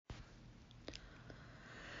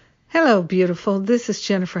Hello, beautiful. This is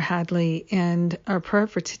Jennifer Hadley, and our prayer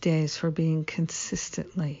for today is for being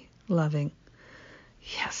consistently loving.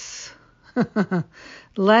 Yes.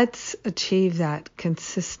 Let's achieve that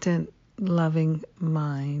consistent, loving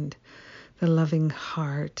mind, the loving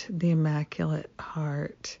heart, the immaculate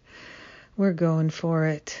heart. We're going for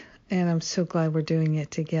it, and I'm so glad we're doing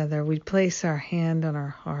it together. We place our hand on our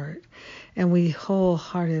heart, and we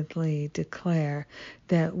wholeheartedly declare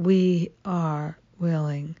that we are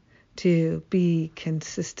willing to be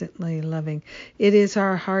consistently loving. It is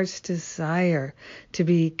our heart's desire to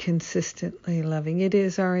be consistently loving. It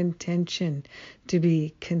is our intention to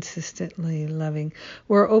be consistently loving.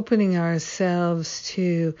 We're opening ourselves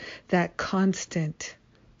to that constant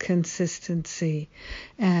consistency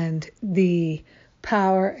and the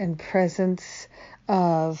power and presence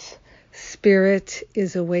of Spirit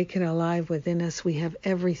is awake and alive within us. We have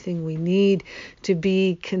everything we need to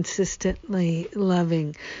be consistently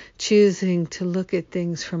loving, choosing to look at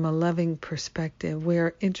things from a loving perspective. We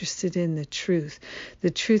are interested in the truth.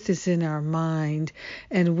 The truth is in our mind,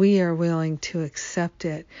 and we are willing to accept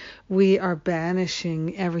it. We are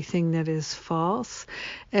banishing everything that is false,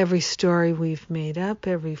 every story we've made up,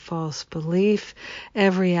 every false belief,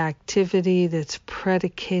 every activity that's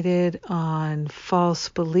predicated on false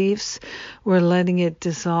beliefs. We're letting it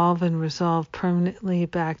dissolve and resolve permanently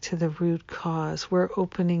back to the root cause. We're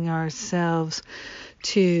opening ourselves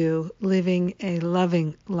to living a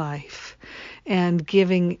loving life and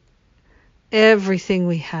giving everything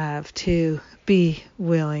we have to be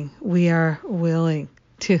willing. We are willing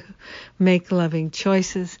to make loving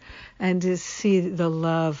choices and to see the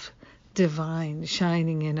love divine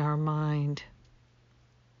shining in our mind.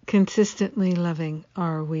 Consistently loving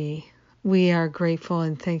are we. We are grateful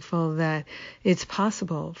and thankful that it's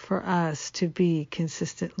possible for us to be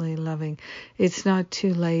consistently loving. It's not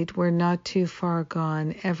too late. We're not too far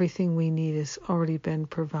gone. Everything we need has already been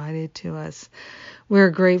provided to us.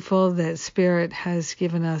 We're grateful that Spirit has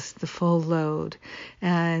given us the full load,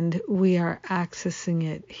 and we are accessing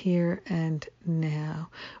it here and now.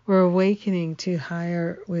 We're awakening to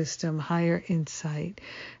higher wisdom, higher insight,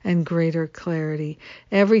 and greater clarity.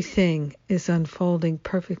 Everything is unfolding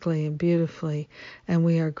perfectly and beautifully, and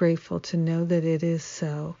we are grateful to know that it is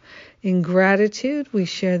so. In gratitude, we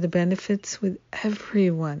share the benefits with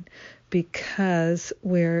everyone because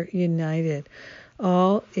we're united.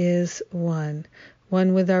 All is one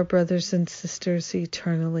with our brothers and sisters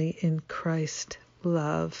eternally in Christ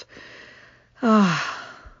love.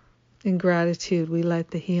 In gratitude, we let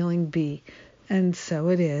the healing be, and so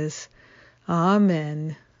it is.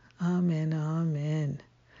 Amen. Amen. Amen.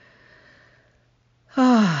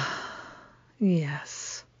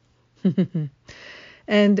 Yes.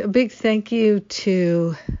 And a big thank you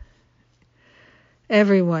to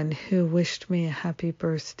everyone who wished me a happy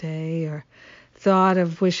birthday or thought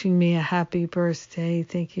of wishing me a happy birthday.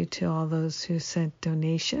 Thank you to all those who sent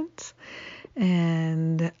donations.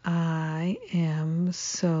 And I am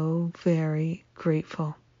so very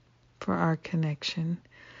grateful for our connection,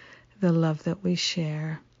 the love that we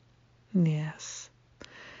share. Yes.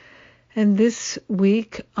 And this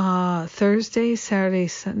week, Thursday, Saturday,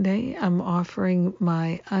 Sunday, I'm offering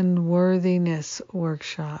my unworthiness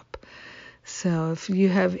workshop. So if you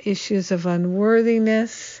have issues of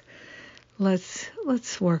unworthiness,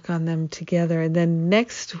 let's work on them together. And then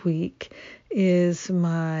next week is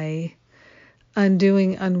my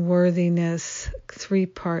Undoing Unworthiness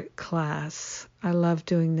 3-part class. I love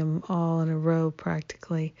doing them all in a row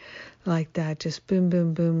practically like that. Just boom,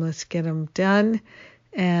 boom, boom. Let's get them done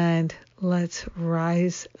and let's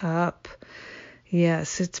rise up.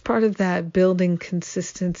 Yes, it's part of that building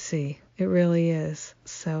consistency. It really is.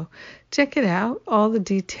 So check it out. All the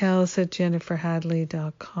details at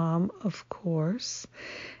jenniferhadley.com, of course.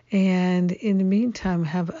 And in the meantime,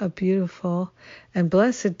 have a beautiful and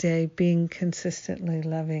blessed day being consistently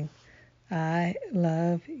loving. I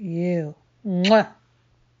love you. Mwah.